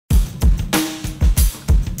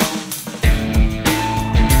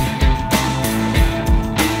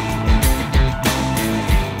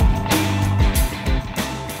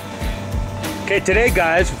Okay, today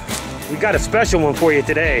guys, we got a special one for you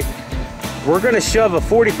today. We're gonna shove a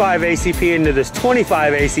 45 ACP into this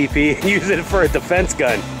 25 ACP and use it for a defense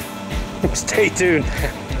gun. Stay tuned.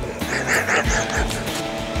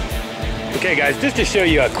 Okay guys, just to show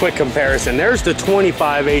you a quick comparison, there's the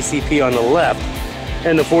 25 ACP on the left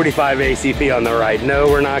and the 45 ACP on the right. No,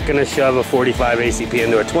 we're not gonna shove a 45 ACP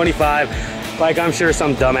into a 25, like I'm sure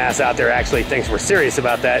some dumbass out there actually thinks we're serious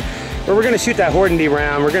about that. But we're gonna shoot that Hornady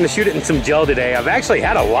round. We're gonna shoot it in some gel today. I've actually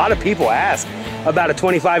had a lot of people ask about a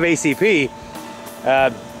 25 ACP.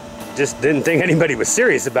 Just didn't think anybody was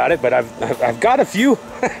serious about it, but I've got a few,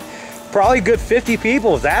 probably good 50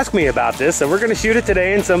 people have asked me about this. So we're gonna shoot it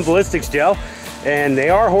today in some ballistics gel, and they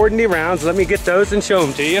are Hornady rounds. Let me get those and show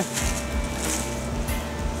them to you.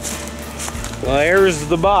 Well, there's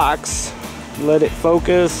the box. Let it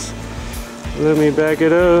focus. Let me back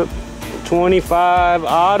it up. 25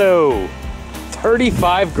 auto,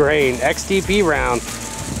 35 grain XTP round.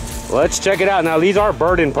 Let's check it out. Now these are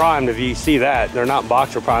burden primed, if you see that. They're not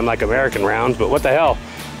boxer primed like American rounds, but what the hell?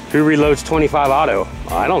 Who reloads 25 auto?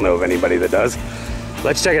 I don't know of anybody that does.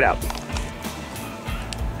 Let's check it out.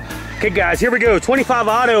 Okay guys, here we go. 25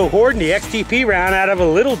 auto Hornady XTP round out of a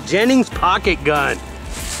little Jennings pocket gun.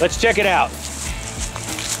 Let's check it out.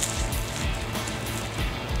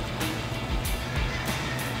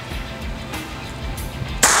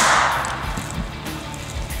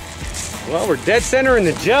 Well, we're dead center in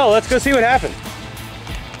the gel. Let's go see what happened.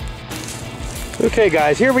 Okay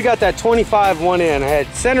guys, here we got that 25 one in. I had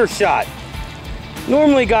center shot.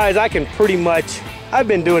 Normally guys, I can pretty much, I've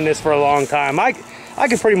been doing this for a long time. I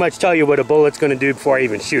can pretty much tell you what a bullet's gonna do before I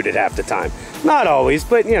even shoot it half the time. Not always,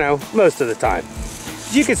 but you know, most of the time.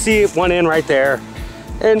 You can see it one in right there.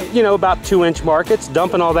 And you know, about 2-inch mark, it's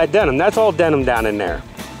dumping all that denim. That's all denim down in there.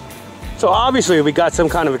 So obviously we got some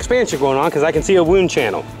kind of expansion going on because I can see a wound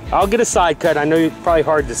channel. I'll get a side cut. I know it's probably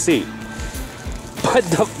hard to see. But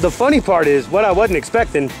the funny part is, what I wasn't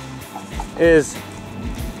expecting is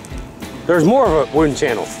there's more of a wound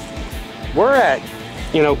channel. We're at,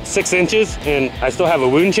 you know, 6 inches and I still have a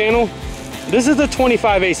wound channel. This is the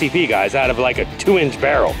 25 ACP guys out of like a 2-inch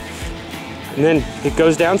barrel. And then it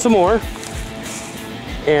goes down some more.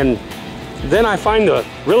 And then I find a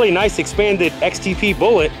really nice expanded XTP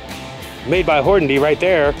bullet made by Hornady right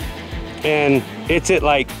there, and it's at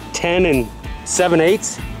like 10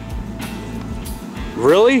 7/8.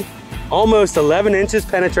 Really? Almost 11 inches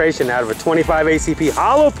penetration out of a 25 ACP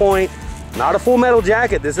hollow point, not a full metal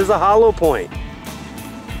jacket. This is a hollow point.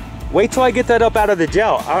 Wait till I get that up out of the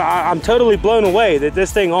gel. I'm totally blown away that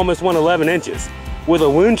this thing almost went 11 inches with a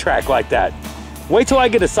wound track like that. Wait till I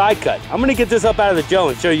get a side cut. I'm gonna get this up out of the gel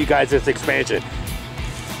and show you guys this expansion.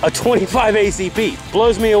 A 25 ACP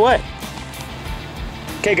blows me away.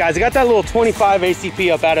 Okay guys, I got that little 25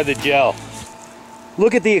 ACP up out of the gel.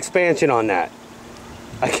 Look at the expansion on that.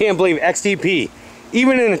 I can't believe XTP,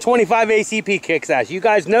 even in a 25 ACP kicks ass. You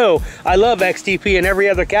guys know I love XTP in every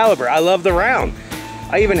other caliber. I love the round.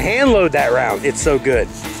 I even hand load that round. It's so good.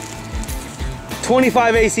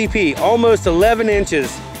 25 ACP, almost 11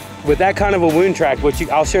 inches with that kind of a wound track, which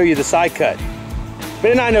I'll show you the side cut. But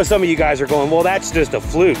then I know some of you guys are going, well, that's just a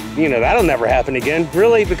fluke. You know, that'll never happen again.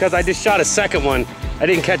 Really? Because I just shot a second one. I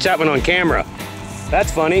didn't catch that one on camera.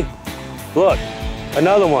 That's funny. Look,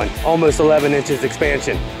 another one, almost 11 inches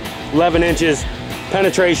expansion. 11 inches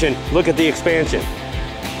penetration. Look at the expansion.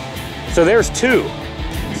 So there's two.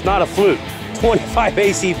 It's not a fluke. 25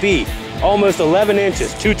 ACP, almost 11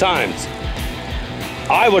 inches, 2 times.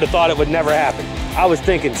 I would have thought it would never happen. I was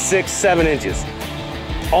thinking 6, 7 inches.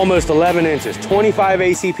 Almost 11 inches. 25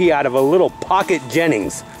 ACP out of a little pocket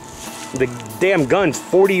Jennings. The damn gun's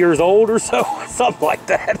 40 years old or so, something like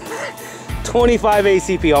that. 25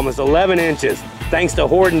 ACP, almost 11 inches, thanks to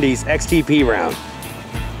Hornady's XTP round.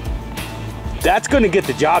 That's gonna get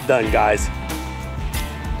the job done, guys.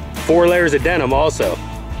 4 layers of denim also.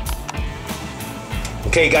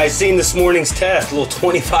 Okay guys, seen this morning's test, a little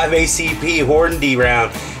 25 ACP Hornady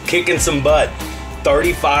round, kicking some butt.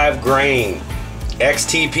 35 grain,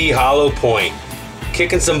 XTP hollow point.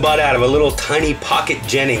 Kicking some butt out of a little tiny pocket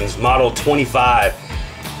Jennings model 25.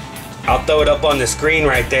 I'll throw it up on the screen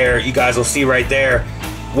right there. You guys will see right there.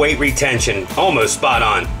 Weight retention, almost spot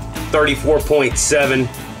on. 34.7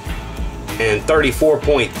 and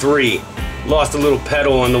 34.3. Lost a little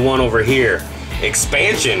pedal on the one over here.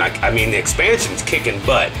 Expansion, I mean the expansion's kicking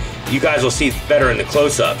butt. You guys will see better in the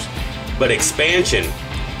close-ups. But expansion,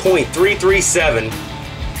 0.337.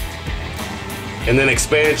 And then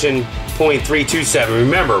expansion, 0.327.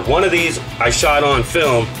 Remember, one of these I shot on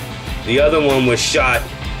film, the other one was shot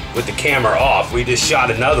with the camera off. We just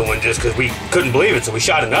shot another one just because we couldn't believe it, so we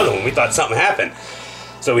shot another one. We thought something happened.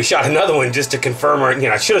 So we shot another one just to confirm our,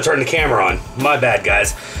 I should have turned the camera on. My bad,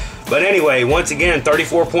 guys. But anyway, once again,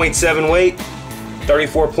 34.7 weight,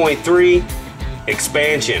 34.3,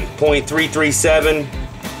 expansion, 0.337,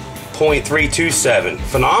 0.327.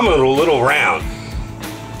 Phenomenal little round.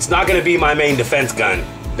 It's not gonna be my main defense gun.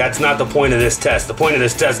 That's not the point of this test. The point of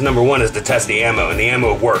this test, number one, is to test the ammo, and the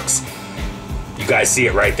ammo works. You guys see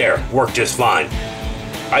it right there. Worked just fine.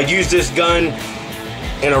 I'd use this gun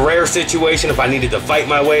in a rare situation if I needed to fight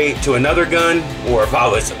my way to another gun, or if I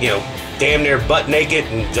was, damn near butt naked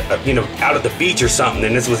and, out at the beach or something,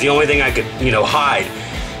 and this was the only thing I could, hide.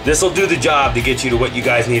 This will do the job to get you to what you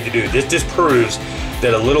guys need to do. This just proves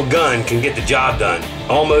that a little gun can get the job done.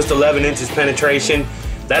 Almost 11 inches penetration.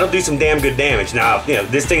 That'll do some damn good damage. Now,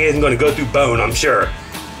 this thing isn't going to go through bone, I'm sure,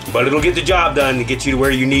 but it'll get the job done to get you to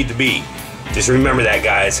where you need to be. Just remember that,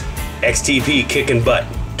 guys. XTP kicking butt.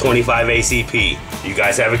 25 ACP. You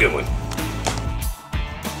guys have a good one.